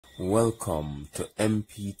Welcome to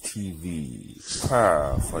MPTV,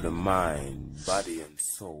 prayer for the mind, body and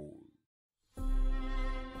soul.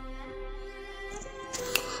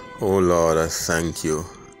 Oh Lord, I thank you.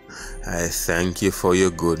 I thank you for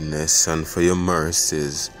your goodness and for your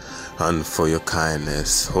mercies and for your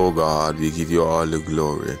kindness. Oh God, we give you all the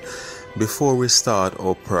glory. Before we start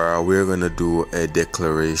our prayer, we're going to do a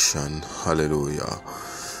declaration. Hallelujah.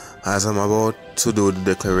 As I'm about to do the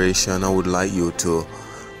declaration, I would like you to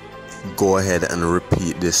go ahead and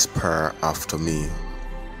repeat this prayer after me.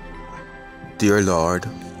 Dear Lord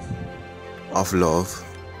of love,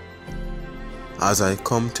 as I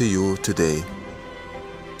come to you today,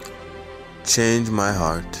 change my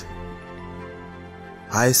heart.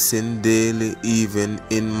 I sin daily, even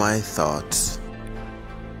in my thoughts.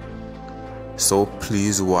 So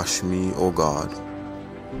please wash me, O God.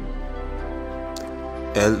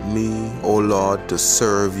 Help me, O Lord, to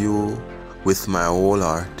serve you with my whole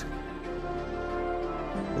heart,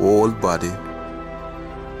 whole body,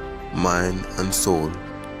 mind and soul.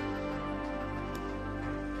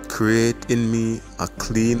 Create in me a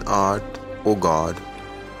clean heart, O God,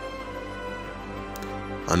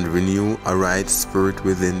 and renew a right spirit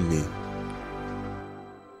within me.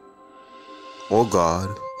 O God,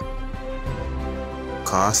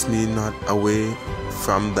 cast me not away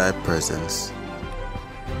from thy presence,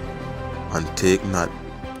 and take not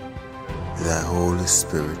thy Holy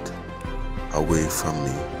Spirit away from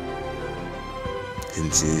me. In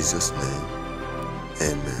Jesus' name,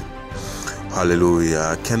 amen.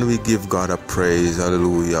 Hallelujah. Can we give God a praise?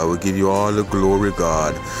 Hallelujah. We give you all the glory,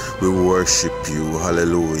 God. We worship you.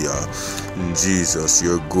 Hallelujah. Jesus,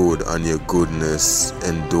 you're good and your goodness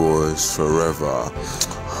endures forever.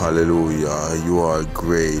 Hallelujah. You are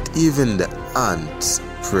great. Even the ants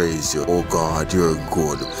praise you. Oh God, you're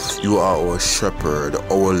good. You are our shepherd,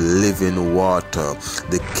 our living water,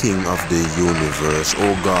 the King of the universe.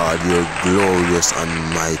 Oh God, you're glorious and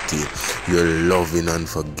mighty. You're loving and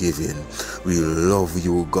forgiving. We love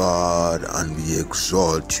you, God, and we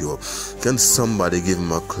exalt you. Can somebody give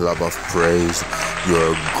him a clap of praise?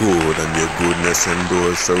 You're good and your goodness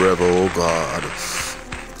endures forever, oh God.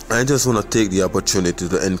 I just want to take the opportunity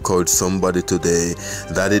to encourage somebody today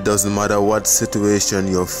that it doesn't matter what situation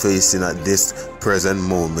you're facing at this present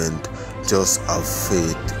moment, just have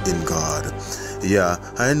faith in God. Yeah,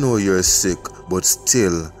 I know you're sick, but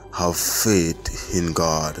still have faith in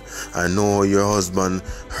God. I know your husband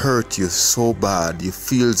hurt you so bad, you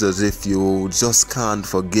feel as if you just can't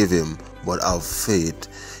forgive him, but have faith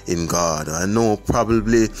in God. I know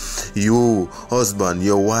probably you, husband,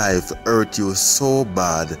 your wife hurt you so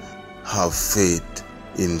bad. Have faith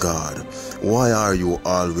in God. Why are you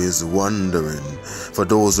always wondering? For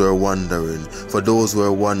those who are wondering,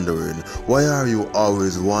 why are you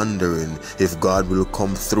always wondering if God will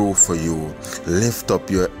come through for you? Lift up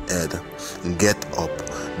your head, get up,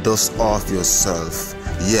 dust off yourself.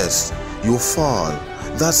 Yes, you fall.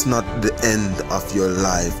 That's not the end of your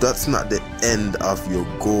life. That's not the end of your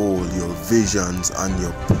goal, your visions and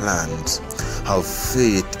your plans. Have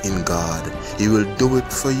faith in God. He will do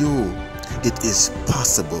it for you. It is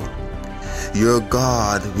possible. Your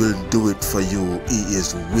God will do it for you. He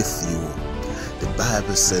is with you. The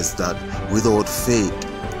Bible says that without faith,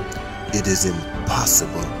 it is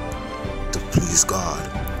impossible to please God.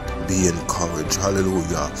 Be encouraged.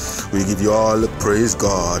 Hallelujah. We give you all the praise,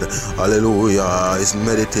 God. Hallelujah. It's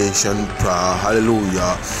meditation prayer.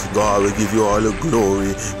 Hallelujah. God, we give you all the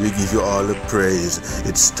glory. We give you all the praise.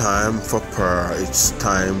 It's time for prayer. It's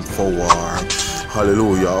time for war.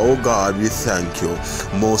 Hallelujah. Oh God, we thank you,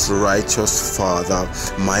 most righteous Father,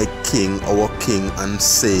 my King, our King and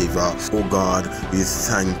Savior. Oh God, we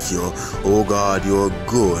thank you. Oh God, you're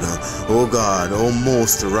good. Oh God, oh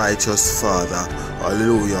most righteous Father.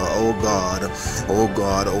 Hallelujah. Oh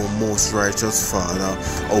God, oh most righteous Father,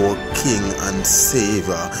 our King and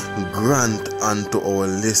Savior, grant unto our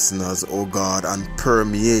listeners, oh God, and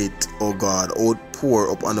permeate, oh God,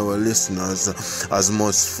 pour upon our listeners as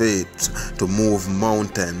much faith to move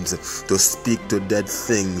mountains, to speak to dead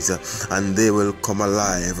things, and they will come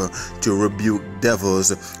alive, to rebuke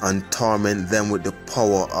devils and torment them with the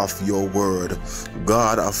power of your word.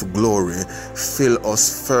 God of glory, fill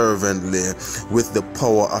us fervently with the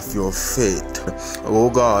power of your faith.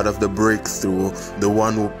 O God of the breakthrough, the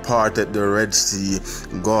one who parted the Red Sea.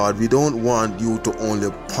 God, we don't want you to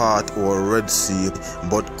only part our Red Sea,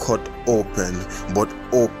 but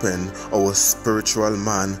open our spiritual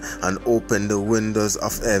man and open the windows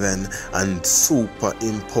of heaven and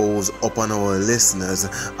superimpose upon our listeners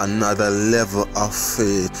another level of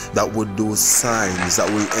faith that would do signs, that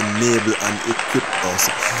will enable and equip us.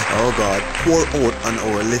 Oh God, pour out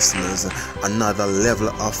on our listeners another level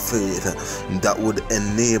of faith that would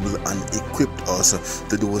enable and equip us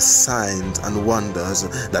to do signs and wonders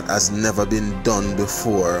that has never been done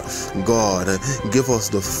before. God, give us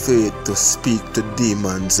the faith to speak to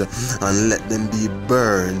demons and let them be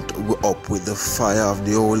burnt up with the fire of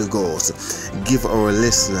the Holy Ghost. Give our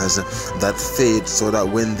listeners that faith so that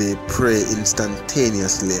when they pray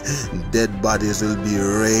instantaneously, dead bodies will be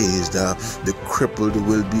raised, the crippled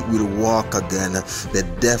will walk again, the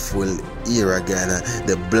deaf will hear again,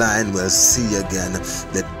 the blind will see again,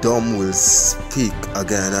 the dumb will speak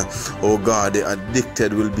again. Oh God, the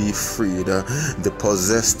addicted will be freed, the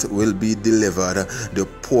possessed will be delivered, the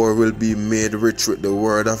poor will be made rich with the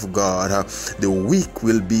word of God, the weak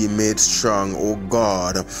will be made strong. Oh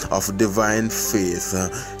God of divine faith,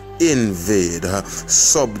 invade,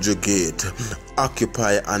 subjugate,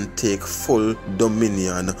 occupy and take full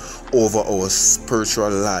dominion over our spiritual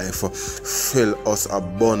life. Fill us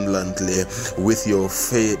abundantly with your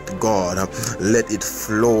faith, God. Let it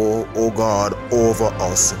flow, oh God, over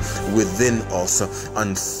us, within us,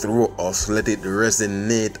 and through us. Let it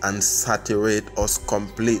resonate and saturate us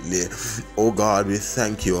completely. Oh God, we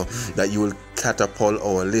thank you that you will catapult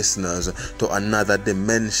our listeners to another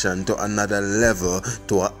dimension, to another level,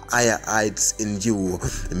 to higher heights in you.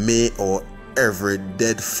 May our every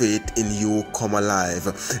dead faith in you come alive.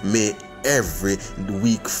 May every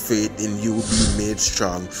weak faith in you be made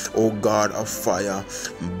strong. O God of fire,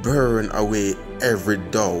 burn away every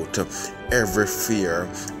doubt, every fear,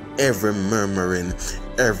 every murmuring,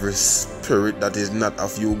 every spirit that is not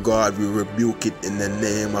of you. God, we rebuke it in the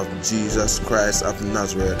name of Jesus Christ of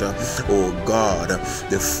Nazareth. Oh God,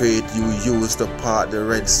 the faith you used to part the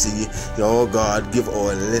Red Sea, oh God, give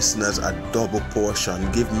our listeners a double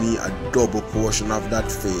portion. Give me a double portion of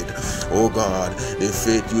that faith. Oh God, the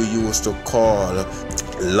faith you used to call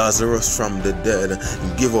Lazarus from the dead,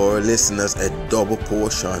 give our listeners a double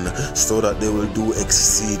portion so that they will do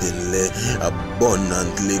exceedingly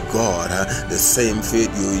abundantly, God. The same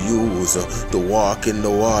faith you use to walk in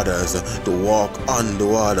the waters, to walk on the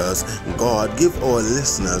waters, God, give our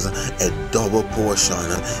listeners a double portion.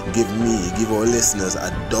 Give our listeners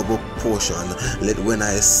a double portion. Let when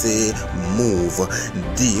I say move,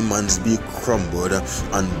 demons be crumbled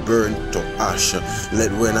and burnt to ash.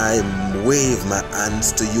 Let when I wave my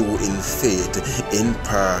hands to you in faith, in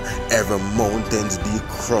prayer, every mountains be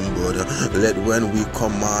crumbled. Let when we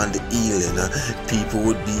command healing, people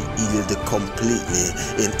would be healed completely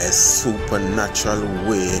in a supernatural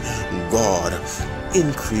way. God,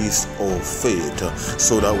 increase our faith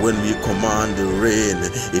so that when we command the rain,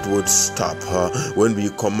 it would stop. When we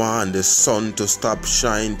command the sun to stop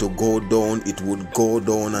shine, to go down, it would go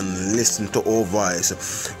down and listen to our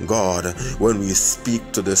voice. God, when we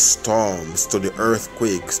speak to the storms, to the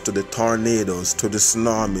earthquakes, to the tornadoes, to the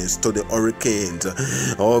tsunamis, to the hurricanes,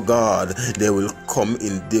 oh God, they will come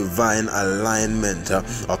in divine alignment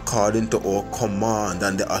according to our command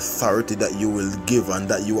and the authority that you will give and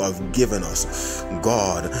that you have given us.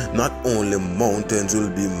 God, not only mountains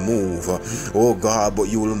will be moved, oh God, but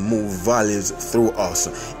you will move valleys through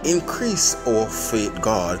us. Increase our faith,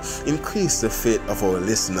 God. Increase the faith of our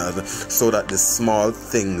listeners so that the small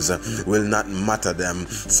things will not matter them,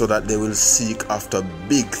 so that they will seek after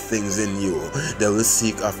big things in you. They will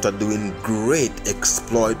seek after doing great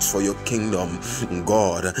exploits for your kingdom.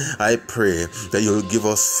 God, I pray that you will give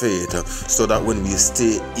us faith so that when we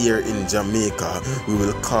stay here in Jamaica, we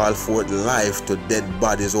will call forth life to dead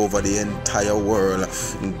bodies over the entire world.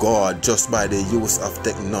 God, just by the use of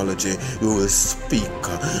technology, we will speak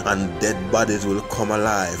and dead bodies will come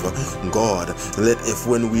alive. God, let if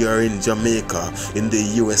when we are in Jamaica, in the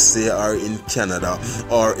USA or in Canada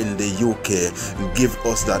or in the UK, give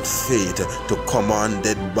us that faith to command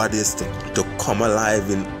dead bodies to come alive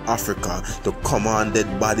in Africa, to command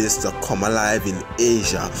dead bodies to come alive in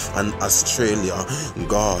Asia and Australia.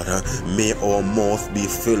 God, may our mouth be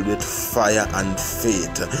filled with fire and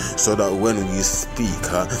faith so that when we speak,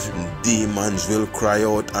 demons will cry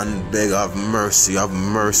out and beg, have mercy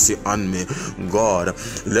on me. God,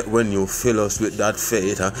 let when you fill us with that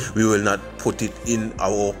faith, we will not put it in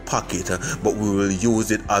our pocket, but we will use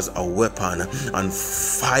it as a weapon and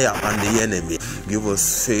fire on the enemy. Give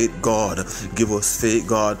us faith, God. Give us faith,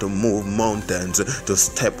 God, to move mountains, to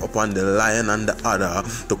step upon the lion and the adder,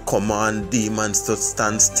 to command demons to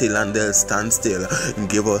stand still and they'll stand still.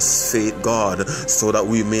 Give us faith, God, so that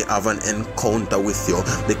we may have an encounter with you,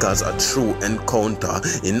 because a true encounter,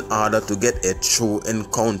 in order to get a true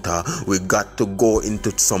encounter, we got to go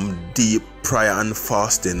into some deep prayer and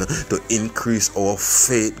fasting to increase our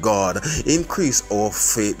faith, God. Increase our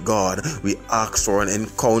faith, God. We ask for an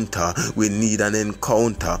encounter. We need an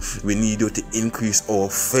encounter. We need you to increase our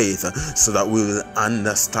faith so that we will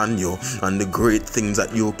understand you and the great things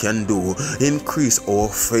that you can do. Increase our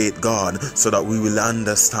faith, God, so that we will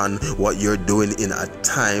understand what you're doing in a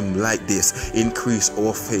time like this. Increase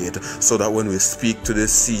our faith so that when we speak to the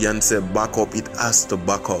sea and say back up, it has to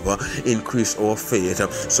back up. Increase our faith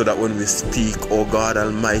so that when we speak, oh God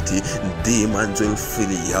Almighty, demons will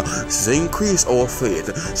flee. So increase our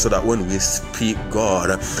faith so that when we speak,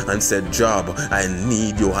 God, and say job, I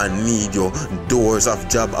need you, doors of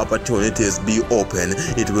job opportunities be open,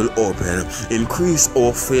 it will open. Increase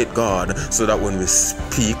our faith, God, so that when we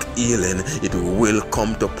speak healing, it will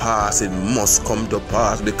come to pass. It must come to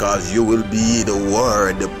pass because you will be the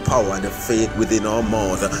word, the power, the faith within our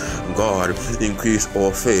mouth. God, increase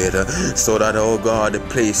our faith so that, oh God, the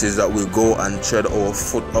places that we go and tread our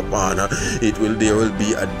foot upon, there will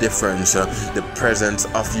be a difference. The presence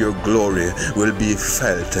of your glory will be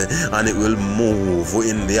felt and it will move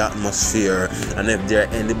in the atmosphere. And if there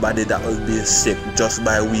anybody that will be sick just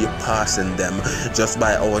by we passing them, just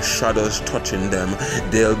by our shadows touching them,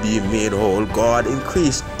 they'll be made whole. God,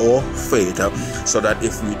 increase our faith so that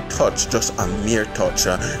if we touch just a mere touch,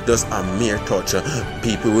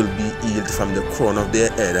 people will be healed from the crown of their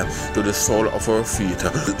head to the sole of our feet.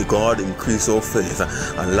 God, increase our faith.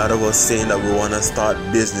 A lot of us saying that we want to start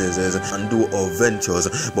businesses and do our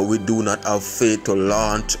ventures, but we do not have faith to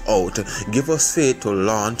launch out. Give us faith to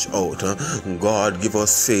launch out. God, give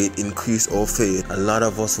us faith, increase our faith. A lot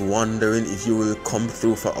of us wondering if you will come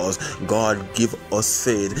through for us. God, give us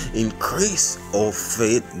faith. Increase our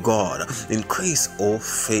faith, God. Increase our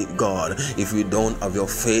faith, God. If we don't have your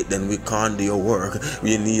faith, then we can't do your work.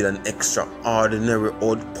 We need an extraordinary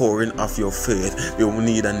outpouring of your faith. We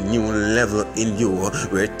need a new level in you.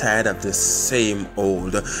 We're tired of the same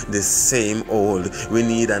old. We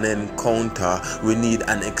need an encounter. We need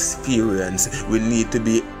an experience. We need to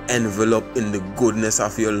be enveloped in the goodness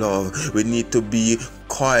of your love. We need to be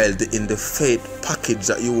coiled in the faith package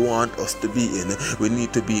that you want us to be in. We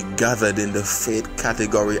need to be gathered in the faith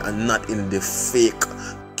category and not in the fake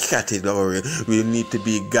category. We need to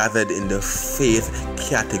be gathered in the faith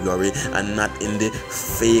category and not in the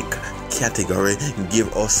fake category.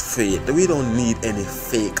 Give us faith. We don't need any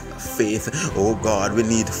fake faith, oh God. We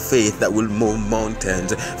need faith that will move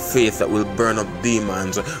mountains, faith that will burn up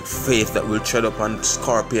demons, faith that will tread upon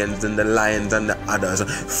scorpions and the lions and the others,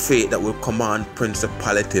 faith that will command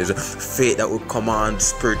principalities, faith that will command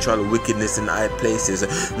spiritual wickedness in high places,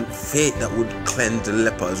 faith that would cleanse the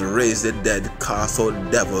lepers, raise the dead, cast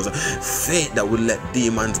out devils, faith that would let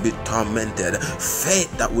demons be tormented,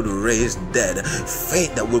 faith that would raise dead,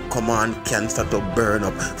 faith that would command cancer to burn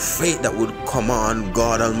up, faith that would command,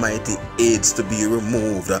 God Almighty, AIDS to be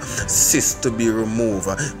removed, cysts to be removed,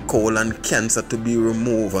 colon cancer to be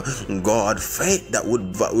removed. God, faith that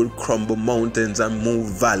would crumble mountains and move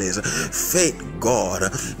valleys. Faith, God,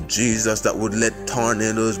 Jesus, that would let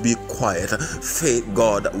tornadoes be quiet. Faith,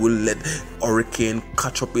 God, that will let hurricane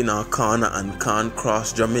catch up in our corner and can't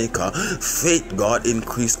cross Jamaica. Faith, God,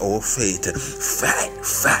 increase our faith. Faith,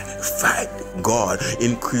 God,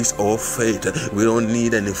 increase our faith. We don't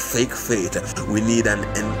need any fake faith. We need an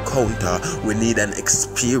encounter. We need an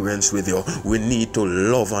experience with you. We need to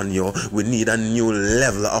love on you. We need a new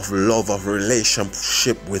level of love, of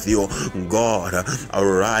relationship with you. God,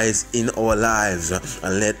 arise in our lives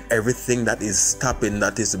and let everything that is stopping,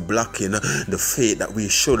 that is blocking the faith that we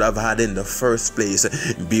should have had in the first place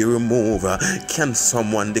be removed. Can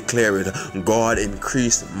someone declare it? God,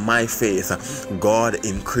 increase my faith. God,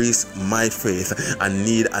 increase my faith. I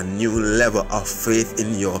need a new level of faith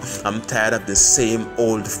in you. I'm tired of the same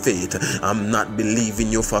old faith. I'm not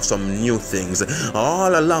believing you for some new things.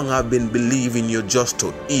 All along I've been believing you just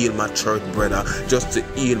to heal my church brother, just to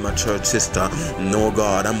heal my church sister. No,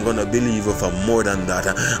 God, I'm gonna believe you for more than that.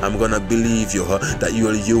 I'm gonna believe you that you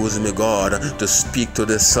will use me, God, to speak to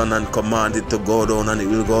the sun and command it to go down and it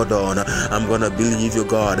will go down. I'm gonna believe you,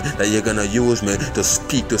 God, that you're gonna use me to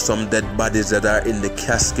speak to some dead bodies that are in the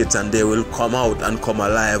caskets and they will come out and come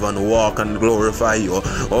alive and walk and glorify you.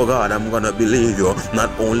 Oh God, I'm gonna believe you, not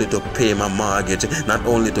only to pay my mortgage, not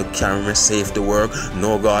only to carry me safe to work.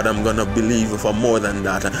 No, God, I'm gonna believe you for more than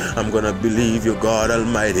that. I'm gonna believe you, God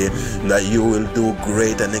Almighty, that you will do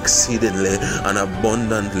great and exceedingly and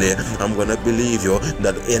abundantly. I'm gonna believe you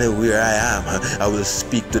that anywhere I am, I will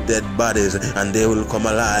speak to dead bodies and they will come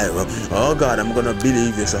alive. Oh God, I'm gonna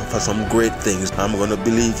believe you for some great things. I'm gonna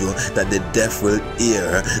believe you that the deaf will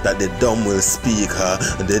hear, that the dumb dumb will speak,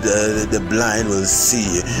 the blind will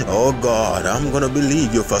see. Oh God, I'm gonna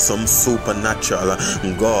believe you for some supernatural,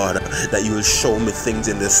 God, that you will show me things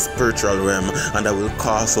in the spiritual realm, and I will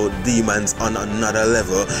cast out demons on another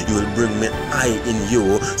level. You will bring me eye in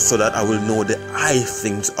you, so that I will know the eye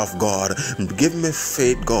things of God. Give me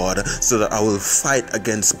faith, God, so that I will fight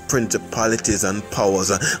against principalities and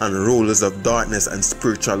powers and rulers of darkness and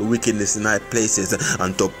spiritual wickedness in high places,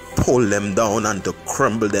 and to pull them down and to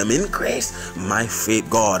crumble them. Increase my faith,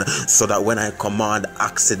 God, so that when I command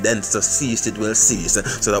accidents to cease, it will cease.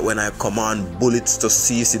 So that when I command bullets to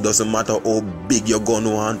cease, it doesn't matter how big your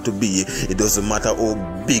gun want to be, it doesn't matter how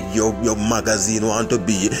big your magazine want to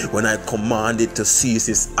be. When I command it to cease,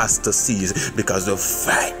 it has to cease, because the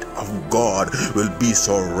fight of God will be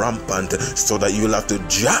so rampant, so that you'll have to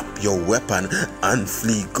drop your weapon and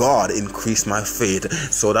flee. God, increase my faith,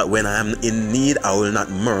 so that when I am in need, I will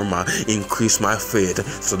not murmur. Increase my faith,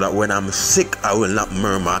 so that when I'm sick, I will not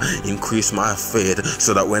murmur. Increase my faith,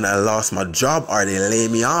 so that when I lost my job or they lay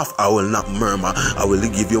me off, I will not murmur. I will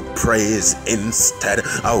give you praise instead.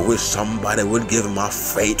 I wish somebody would give my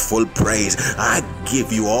faithful praise. I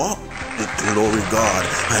give you all the glory, God.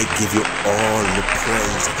 I give you all the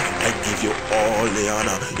praise. I give you all the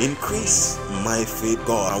honor. Increase my faith,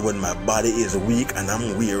 God. And when my body is weak and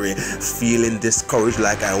I'm weary, feeling discouraged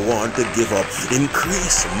like I want to give up,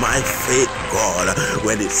 increase my faith, God.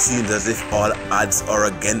 When it seems as if all odds are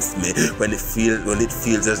against me, when it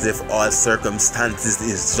feels as if all circumstances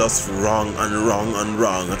is just wrong and wrong and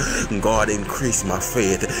wrong, God, increase my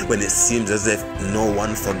faith. When it seems as if no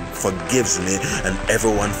one forgives me and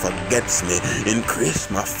everyone forgets me,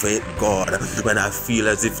 increase my faith, God. When I feel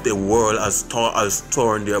as if the world has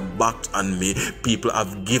torn their backs on me, people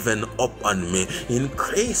have given up on me,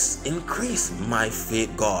 increase my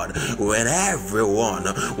faith, God. When everyone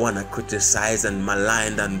wanna criticize and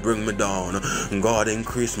malign and bring me down, God,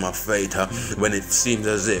 increase my faith. When it seems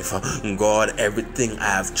as if, God, everything I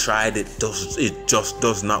have tried, it just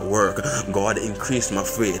does not work, God, increase my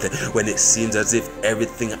faith. When it seems as if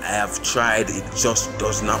everything I have tried, it just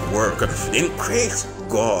does not work, increase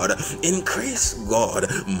God,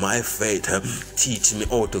 my faith. Teach me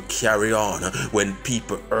how to carry on when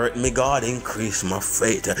people hurt me, God, increase my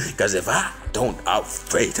faith, because if I don't have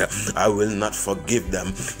faith, I will not forgive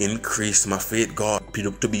them. Increase my faith, God,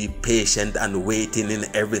 to be patient and waiting in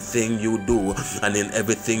everything you do and in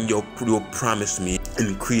everything you promise me.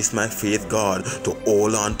 Increase my faith, God, to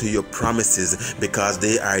hold on to your promises, because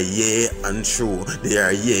they are yea and true, they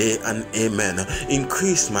are yea and amen.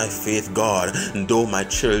 Increase my faith, God, though my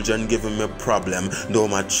children giving me a problem, though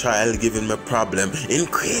my child giving me a problem,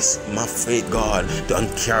 increase my faith, God,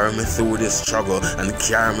 to carry me through this struggle and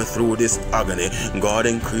carry me through this agony. God,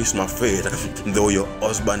 increase my faith. Though your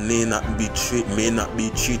husband may not be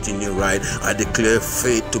treating you right, I declare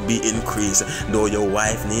faith to be increased. Though your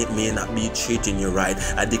wife may not be treating you right,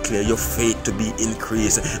 I declare your faith to be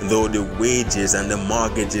increased. Though the wages and the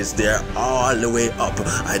mortgages, they're all the way up,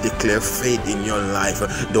 I declare faith in your life.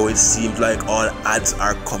 Though it seems like all odds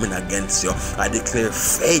are coming against you, I declare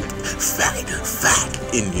faith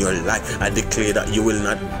in your life. I declare that you will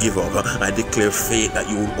not give up. I declare faith that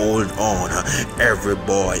you will hold on. Every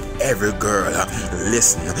boy, every girl,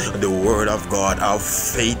 listen, the word of God, have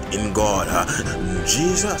faith in God.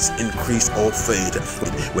 Jesus, increase our faith.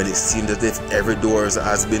 When it seems as if every door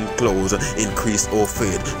has been closed, increase our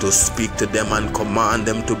faith to speak to them and command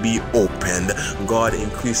them to be opened. God,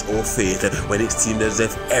 increase our faith. When it seems as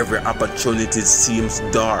if every opportunity seems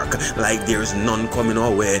dark, like there is none coming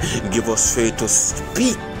our way, give us faith to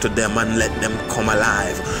speak to them and let them come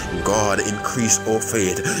alive. God, increase our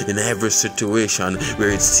faith in every situation where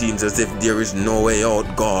it seems as if there is no way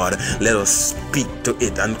out. God, let us speak to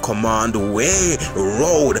it and command way,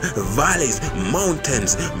 road, valleys,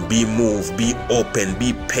 mountains be moved, be open,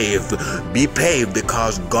 be paved,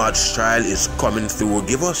 because God's trial is coming through.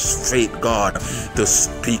 Give us faith, God, to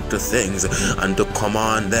speak to things and to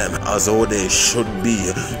command them as though they should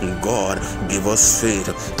be. God, give us faith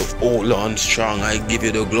to hold on strong. I give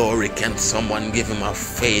you the glory. Can someone give him a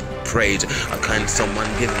faith praise? Or can someone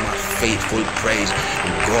give him a faithful praise?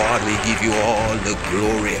 God, we give you all the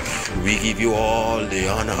glory. We give you all the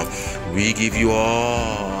honor. We give you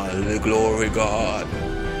all the glory, God.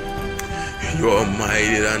 You're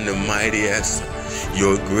mightier than the mightiest.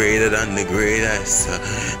 You're greater than the greatest,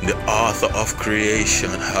 the author of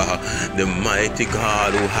creation, the mighty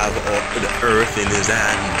God who have all the earth in his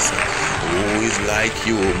hands. Who is like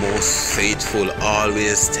you, most faithful,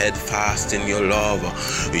 always steadfast in your love?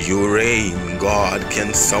 You reign, God.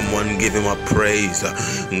 Can someone give him a praise?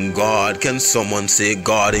 God, can someone say,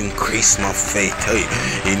 God, increase my faith? Hey,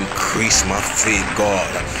 increase my faith,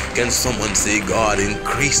 God. Can someone say, God,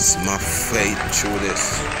 increase my faith through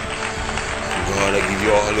this? God, I give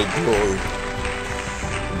you all the glory.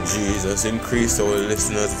 Jesus, increase our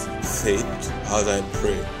listeners' faith as I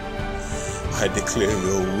pray. I declare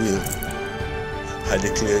your will. I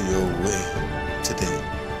declare your way today.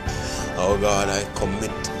 Oh God, I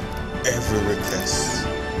commit every request,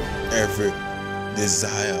 every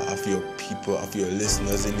desire of your people, of your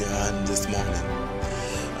listeners in your hand this morning.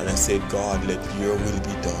 And I say, God, let your will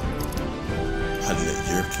be done and let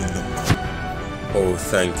your kingdom come. Oh,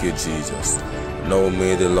 thank you, Jesus. Now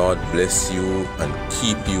may the Lord bless you and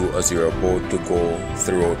keep you as you're about to go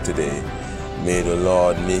throughout today. May the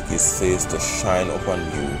Lord make his face to shine upon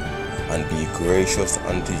you and be gracious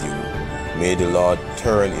unto you. May the Lord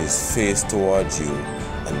turn his face towards you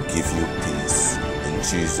and give you peace. In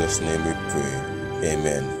Jesus' name we pray.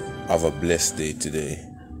 Amen. Have a blessed day today.